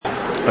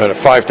A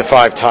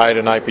 5-5 tie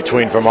tonight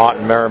between Vermont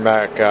and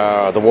Merrimack.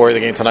 The warrior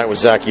of the game tonight was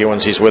Zach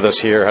Ewens. He's with us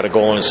here, had a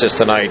goal and assist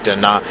tonight.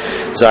 And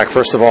Zach,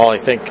 first of all, I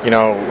think,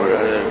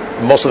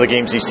 most of the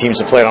games these teams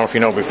have played, I don't know if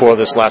you know, before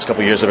this last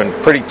couple of years have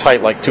been pretty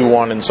tight, like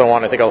 2-1 and so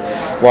on. I think a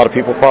lot of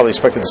people probably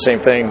expected the same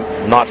thing,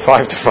 not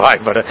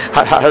 5-5, but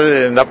how did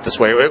it end up this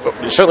way?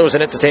 It certainly was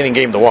an entertaining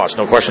game to watch,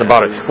 no question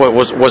about it.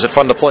 Was it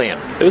fun to play in?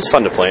 It was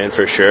fun to play in,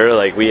 for sure.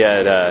 Like,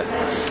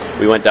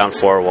 we went down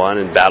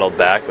 4-1 and battled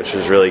back, which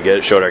was really good.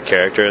 It showed our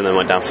character, and then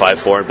went down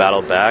 5-4 and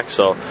battled back.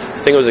 So I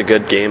think it was a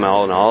good game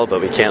all in all,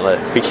 but we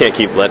can't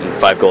keep letting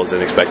 5 goals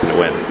in expecting to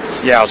win.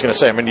 Yeah, I was going to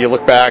say, you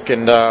look back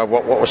and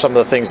what were some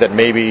of the things that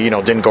maybe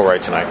didn't go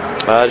right tonight?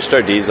 Just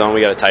our D zone.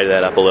 We got to tidy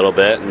that up a little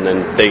bit, and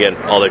then they get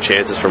all their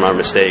chances from our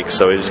mistakes.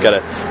 So we just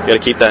got to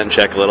keep that in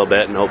check a little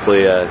bit, and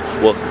hopefully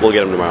we'll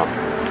get them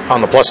tomorrow. On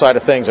the plus side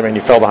of things,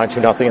 you fell behind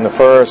 2-0 in the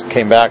first,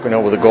 came back,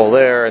 with a goal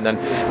there, and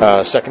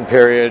then second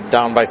period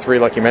down by 3,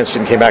 like you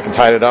mentioned, came back and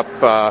tied it up.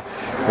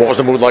 What was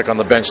the mood like on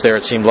the bench there?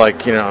 It seemed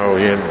like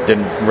it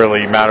didn't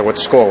really matter what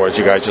the score was.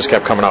 You guys just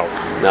kept coming out.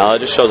 No, it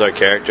just shows our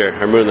character.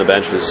 Our mood on the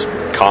bench was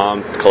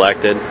calm,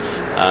 collected.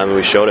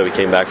 We showed it. We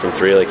came back from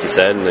 3, like you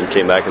said, and then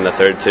came back in the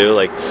third too.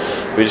 Like,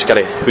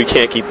 we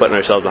can't keep putting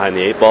ourselves behind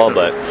the 8 ball,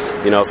 but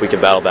if we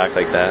can battle back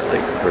like that,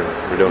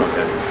 we're doing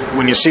okay.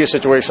 When you see a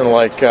situation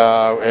like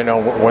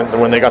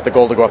when they got the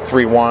goal to go up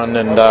 3-1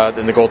 and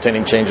then the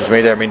goaltending change was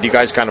made there, do you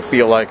guys kind of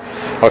feel like,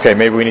 okay,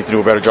 maybe we need to do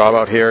a better job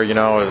out here?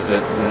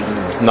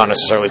 Not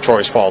necessarily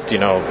Troy's fault,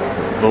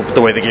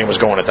 the way the game was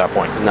going at that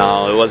point.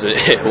 No, it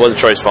wasn't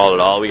Troy's fault at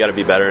all. We got to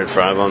be better in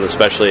front of them,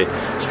 especially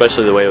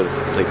the way,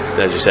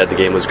 as you said, the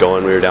game was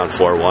going. We were down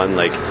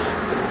 4-1.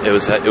 It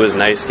was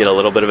nice to get a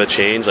little bit of a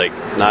change,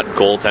 not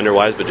goaltender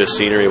wise, but just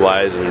scenery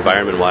wise and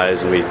environment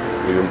wise, and we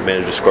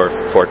managed to score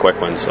 4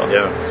 quick ones. So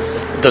yeah.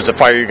 Does it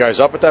fire you guys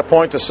up at that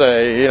point to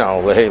say,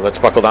 hey, let's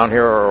buckle down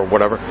here or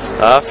whatever?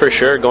 For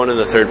sure. Going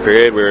into the third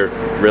period, we were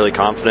really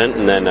confident,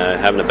 and then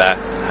having to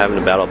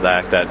battle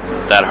back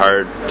that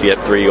hard to get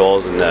 3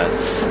 goals in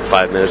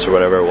 5 minutes or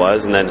whatever it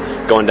was, and then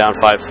going down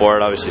 5-4,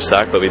 it obviously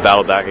sucked, but we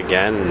battled back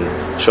again,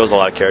 and it shows a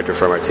lot of character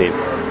from our team.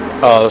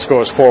 The score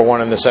was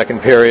 4-1 in the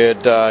second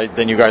period.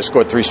 Then you guys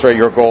scored 3 straight.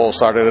 Your goal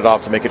started it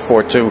off to make it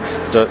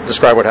 4-2.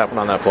 Describe what happened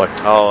on that play.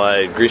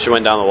 Grisha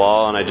went down the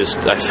wall, and I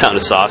found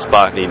a soft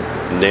spot, and he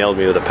nailed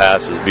me with a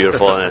pass. It was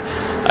beautiful, and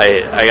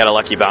I got a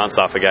lucky bounce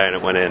off a guy, and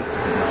it went in.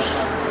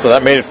 So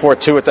that made it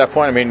 4-2 at that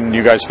point.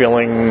 You guys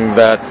feeling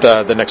that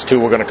the next 2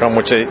 were going to come,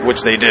 which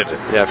they did?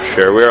 Yeah, for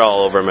sure. We were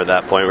all over them at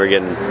that point. We were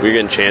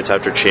getting chance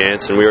after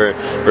chance, and we were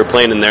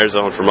playing in their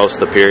zone for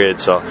most of the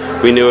period. So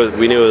we knew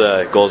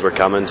the goals were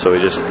coming. So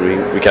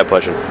we kept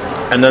pushing.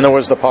 And then there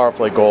was the power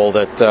play goal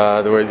that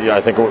I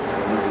think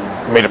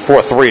made it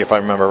 4-3, if I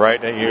remember right.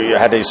 You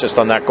had to assist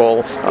on that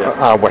goal.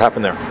 Yeah. What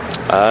happened there?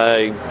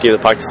 I gave the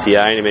puck to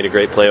T.I., and he made a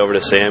great play over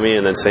to Sammy,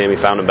 and then Sammy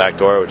found him back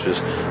door, which was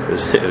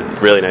a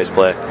really nice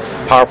play.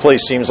 Power play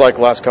seems like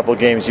the last couple of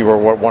games you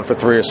were 1 for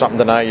 3 or something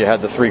tonight. You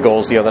had the 3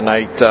 goals the other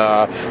night.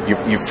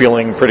 You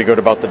feeling pretty good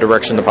about the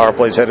direction the power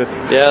play's headed?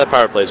 Yeah, the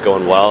power play's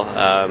going well.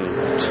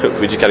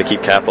 We just got to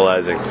keep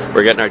capitalizing.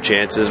 We're getting our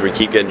chances. We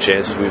keep getting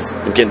chances. We've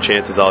been getting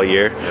chances all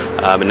year,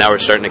 and now we're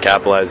starting to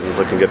capitalize, and it's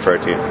looking good for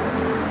our team.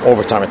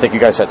 Overtime, I think you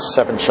guys had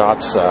 7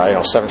 shots,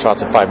 7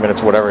 shots in 5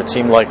 minutes, whatever. It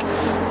seemed like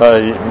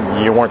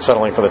you weren't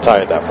settling for the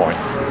tie at that point.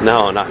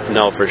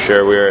 No, for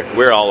sure. We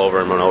were all over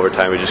them on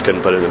overtime. We just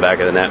couldn't put it in the back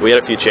of the net. We had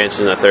a few chances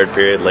in the third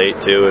period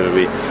late too, and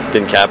we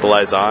didn't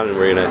capitalize on. And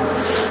we're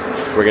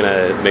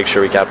gonna make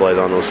sure we capitalize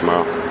on those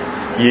tomorrow.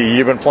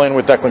 You've been playing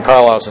with Declan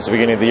Carlisle since the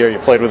beginning of the year. You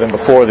played with him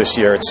before this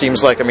year. It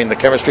seems like, the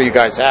chemistry you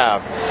guys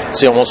have,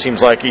 it almost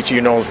seems like each of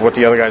you knows what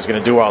the other guy's going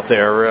to do out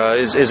there.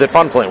 Is it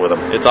fun playing with him?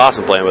 It's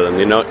awesome playing with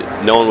him.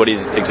 Knowing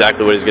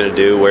exactly what he's going to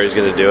do, where he's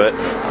going to do it.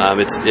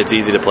 It's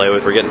easy to play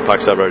with. We're getting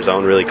pucks out of our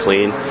zone really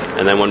clean,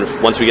 and then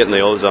once we get in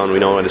the O zone, we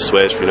know when to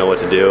switch, we know what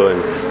to do,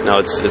 and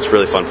it's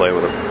really fun playing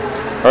with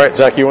him. All right,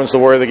 Zach Ewens, the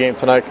warrior of the game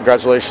tonight.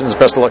 Congratulations.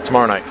 Best of luck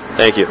tomorrow night.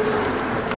 Thank you.